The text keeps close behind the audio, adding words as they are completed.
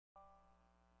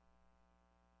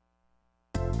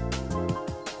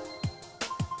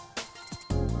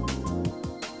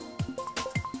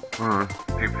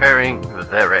Preparing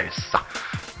the race.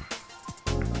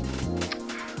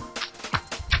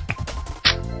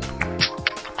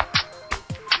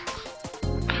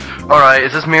 Alright,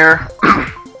 is this mirror?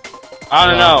 I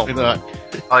don't know.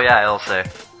 Oh yeah, it'll say.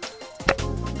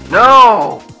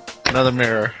 No! Another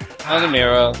mirror. Another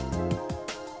mirror.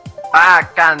 Alright,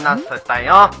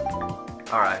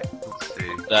 let's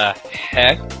see. The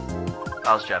heck?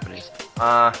 That was Japanese.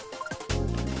 Let's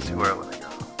see, where would I go?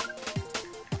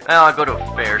 Well, I'll go to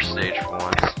a fair stage for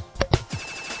once.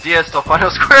 DS still final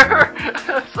square!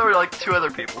 So are like 2 other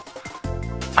people.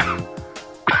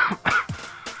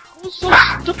 So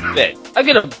stupid. I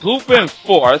get a blooper in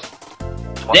 4th,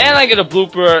 then I get a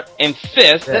blooper in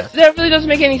 5th. Yeah. That really doesn't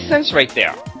make any sense right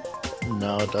there.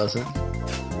 No, it doesn't.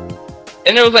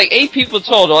 And there was like 8 people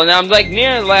total, and I'm like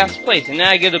near last place, and then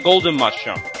I get a golden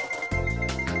mushroom.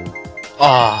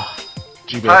 Ah,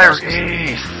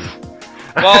 Tyrese!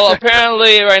 Well,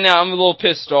 apparently right now I'm a little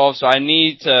pissed off, so I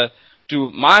need to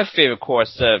do my favorite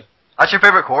course. That's your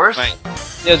favorite course? Right.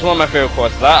 Yeah, it's one of my favorite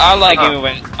courses. I like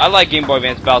Game Boy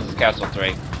Advance Bowser's Castle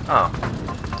 3. Oh.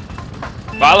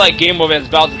 But I like Game Boy Advance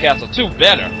Bowser's Castle 2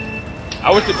 better.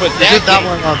 I wish they put that. Is it that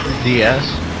one on the DS?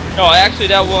 No, actually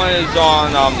that one is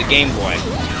on the Game Boy.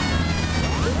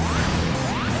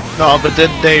 No, but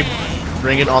did they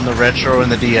bring it on the Retro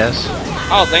and the DS?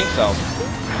 I don't think so.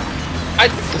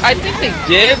 I think they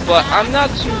did, but I'm not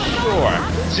too sure.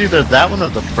 It's either that one or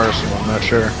the first one, I'm not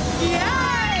sure.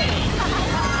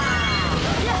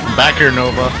 Back here,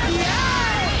 Nova.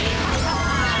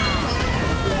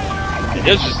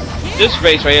 This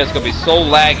race right here is gonna be so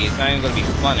laggy, it's not even gonna be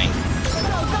funny.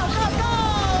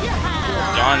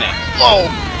 Darn it. Whoa!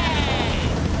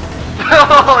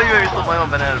 Oh, you made me slip my own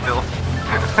banana peel.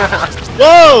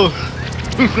 Whoa!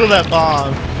 Who threw that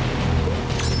bomb?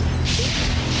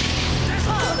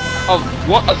 Oh,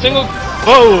 what? A single.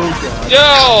 Whoa!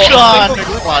 Yo! God!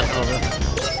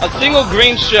 A single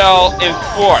green shell in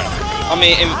 4th. I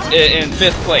mean, in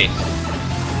 5th place.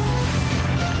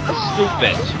 That's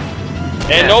stupid.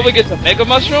 And Nova gets a Mega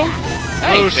Mushroom?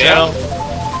 That ain't fair. Shell.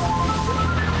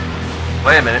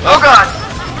 Wait a minute. Oh god!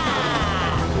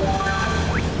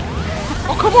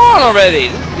 Oh, come on already!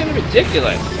 This is getting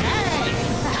ridiculous.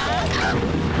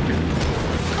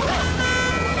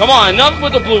 Come on, enough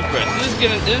with the blueprint. This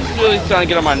is really starting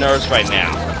to get on my nerves right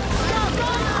now.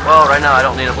 Well, right now I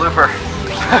don't need a blooper.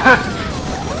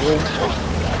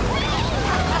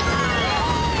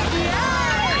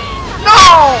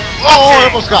 No! Oh, I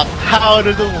almost got powered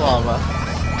into the lava.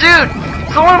 Dude,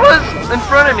 someone was in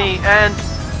front of me and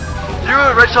threw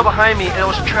a red shell behind me and it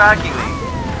was tracking me.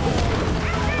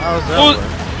 How was that?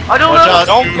 I don't Watch know. out.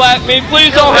 Don't flat me,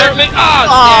 please don't hurt me.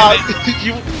 Ah, damn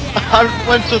it. I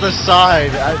went to the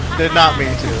side. I did not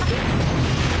mean to.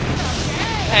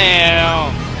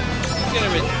 Damn.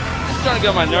 It's starting to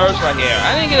get on my nerves right here.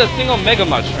 I didn't get a single Mega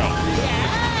Mushroom.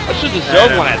 I should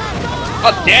deserve one.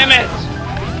 Oh, damn it.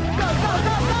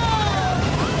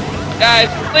 Guys,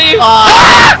 please!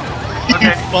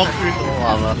 You bumped me into the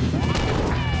lava.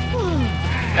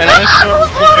 And I sort of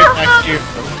right back here.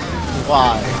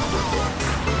 Why?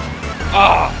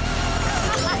 Ah!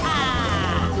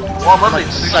 Well, I'm loving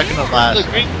Like second to last.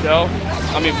 Another green shell.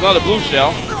 I mean, another blue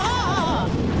shell.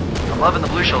 I'm loving the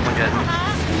blue shells I'm getting.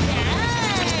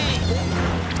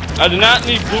 I do not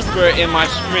need blooper in my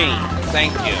stream.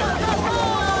 Thank you.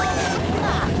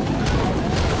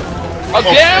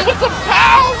 Again with the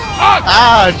pow!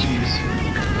 Ah, jeez.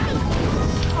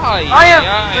 I am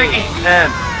freaking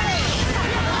 10.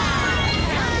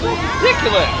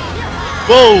 Ridiculous.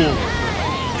 Whoa!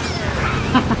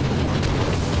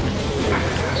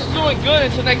 It's doing good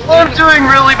until next I'm time. doing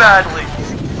really badly.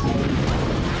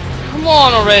 Come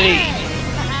on already.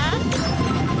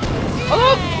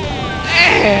 Oh,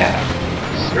 damn.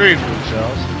 3 blue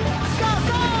shells.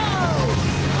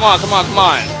 Come on, come on, come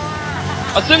on.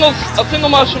 A single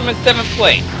mushroom in 7th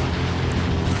place.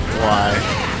 Why?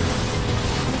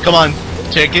 Come on,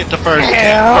 take it to first.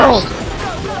 Hell.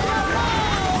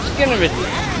 It's getting ridiculous.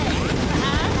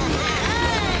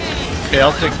 Okay,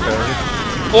 I'll take 3rd.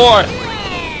 4th.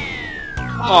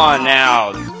 Come on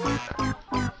now.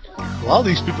 A lot of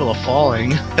these people are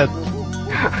falling.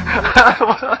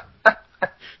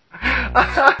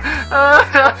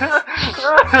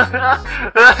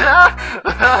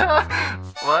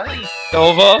 What?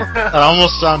 Nova. That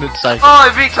almost sounded psychic. Oh, I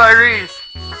beat Tyrese!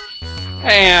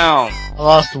 Damn. I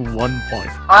lost 1 point.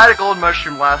 I had a gold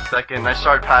mushroom last second and I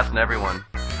started passing everyone.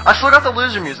 I still got the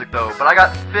loser music though, but I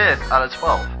got 5th out of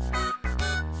 12.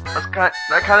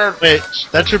 That kind of... Wait,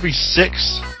 that should be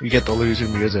 6. You get the loser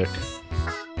music.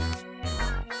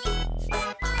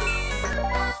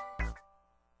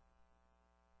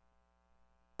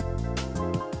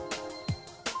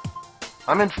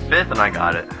 I'm in 5th and I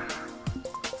got it.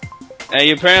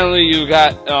 And apparently you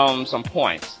got some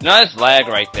points. No, that's lag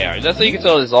right there. That's how you can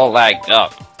tell it's all lagged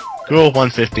up. Girl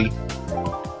 150.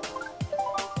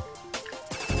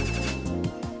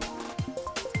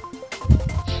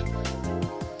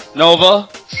 Nova,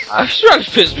 I'm trying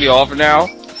to piss me off now.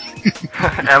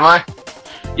 Am I?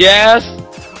 Yes.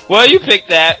 Well, you picked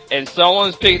that, and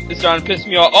someone's trying to piss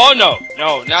me off. Oh no,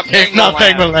 no, not Penguin Not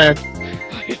Land. Penguin Land.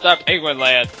 It's not Penguin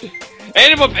Land.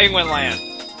 Ain't but Penguin Land.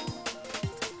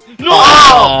 No!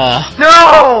 Oh!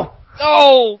 No!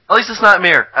 No! At least it's not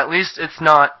mirror. At least it's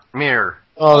not mirror.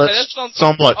 Oh, Okay, that's something-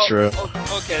 somewhat oh, true.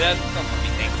 Okay, that's something to be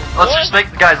thankful for. Let's just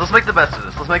make, guys, let's make the best of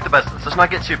this. Let's make the best of this. Let's not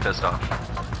get too pissed off.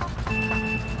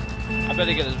 I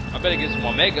better get some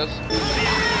more megas.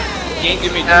 You can't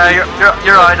give me Yeah,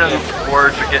 your item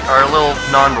rewards are a little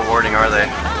non-rewarding, are they?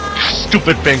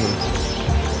 Stupid penguins.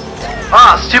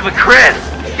 Ah, stupid Chris!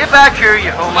 Get back here,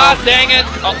 you homo! Ah, dang it!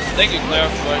 Oh, thank you, Claire,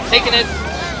 for taking it.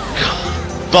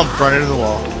 Bump right into the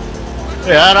wall.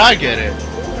 Hey, how'd I get it?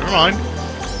 Never mind.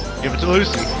 Give it to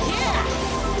Lucy.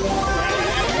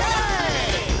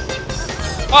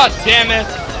 Oh, damn it!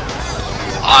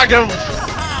 Ah, get him.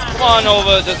 Come on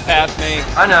over, just pass me.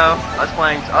 I know. I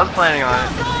was planning on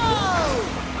it.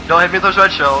 Don't hit me with those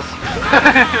red shells.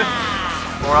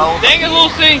 Or I'll. Dang it,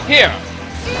 Lucy! Here!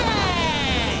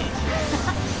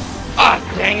 Ah,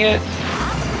 dang it!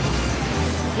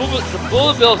 The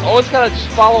bullet bills always gotta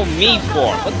follow me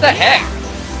for. What the heck?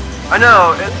 I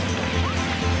know.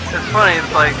 It's funny.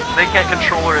 It's like they can't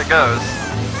control where it goes.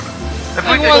 If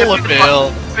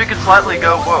we could slightly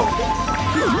go, whoa,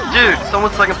 dude!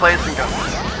 Someone's second place and go.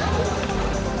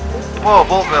 Whoa,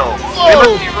 Bullet Bill.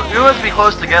 We must be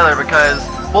close together because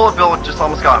Bullet Bill just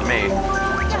almost got me.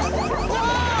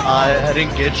 I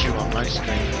didn't get you on my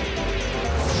screen.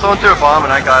 Someone threw a bomb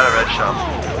and I got a red shell.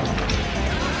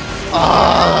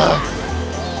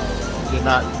 Did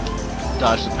not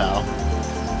dodge the pal.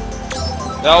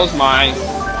 That was mine.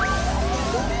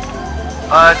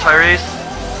 Tyrese.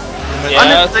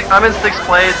 Yes. I'm in 6th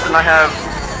place and I have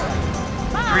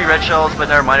 3 red shells, but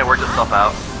never mind, it worked itself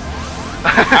out.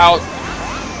 Out.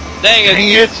 Dang it. Dang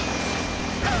it!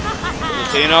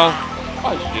 Lucino.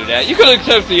 Why'd you do that? You could have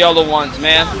took the other ones,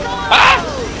 man. Ah!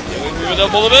 Get away from me with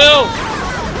that bullet bill!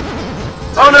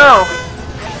 Oh no!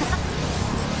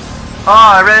 Oh,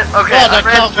 I ran. Okay, Yeah, I that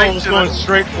ran combo straight was into going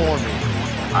straight for me.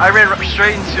 I ran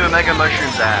straight into a Mega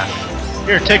Mushroom's ass.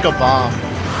 Here, take a bomb.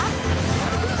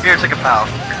 Here, take a pal.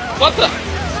 What the?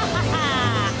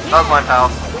 That was my pal.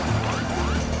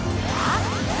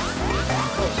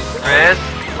 Chris,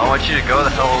 I want you to go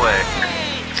the hell away.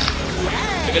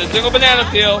 I got a single banana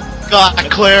peel. God,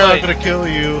 Claire, I'm play. gonna kill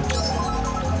you.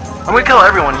 I'm gonna kill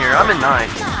everyone here. I'm in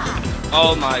 9th.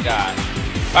 Oh my god.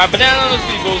 Alright, banana on the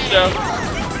speed booster.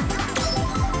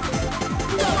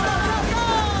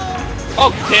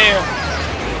 Oh, damn.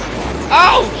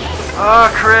 Ouch! Oh,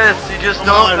 Chris, you just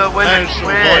don't know when to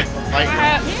quit.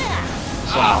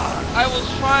 I was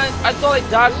trying. I thought I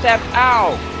dodged that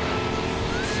out.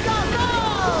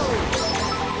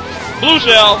 Blue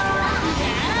shell.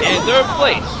 In 3rd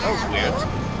place. That was weird.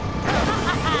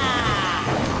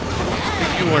 I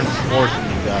think you were in 4th when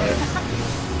you got it.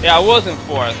 Yeah, I was in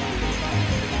 4th.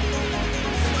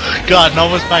 God,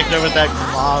 Nova's back there with that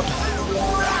mob.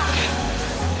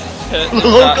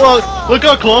 Look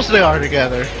how close they are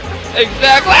together.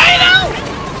 Exactly. I know.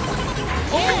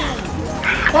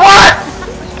 What?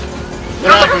 What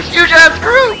There's a happened? huge ass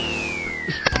group!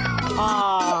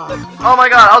 Oh my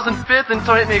god, I was in 5th and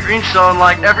someone hit me a green shell and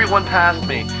like everyone passed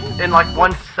me in like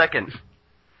 1 second.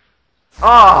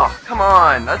 Oh, come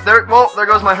on. Well, there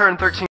goes my 113.